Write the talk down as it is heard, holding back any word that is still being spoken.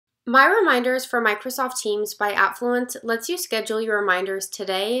My Reminders for Microsoft Teams by Appfluence lets you schedule your reminders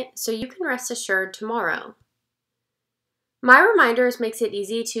today so you can rest assured tomorrow. My Reminders makes it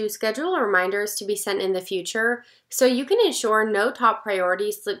easy to schedule reminders to be sent in the future so you can ensure no top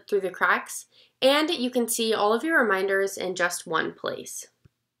priorities slip through the cracks and you can see all of your reminders in just one place.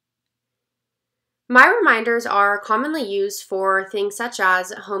 My Reminders are commonly used for things such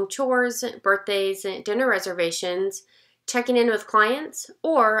as home chores, birthdays, dinner reservations, checking in with clients,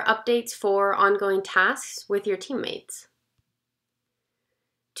 or updates for ongoing tasks with your teammates.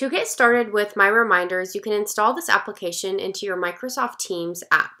 To get started with My Reminders, you can install this application into your Microsoft Teams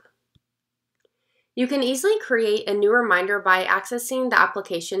app. You can easily create a new reminder by accessing the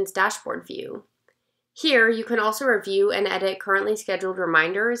application's dashboard view. Here, you can also review and edit currently scheduled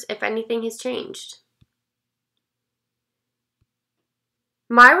reminders if anything has changed.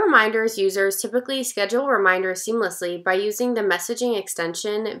 My Reminders users typically schedule reminders seamlessly by using the messaging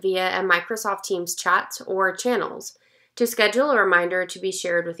extension via a Microsoft Teams chat or channels to schedule a reminder to be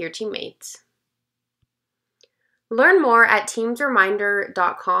shared with your teammates. Learn more at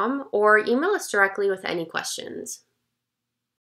teamsreminder.com or email us directly with any questions.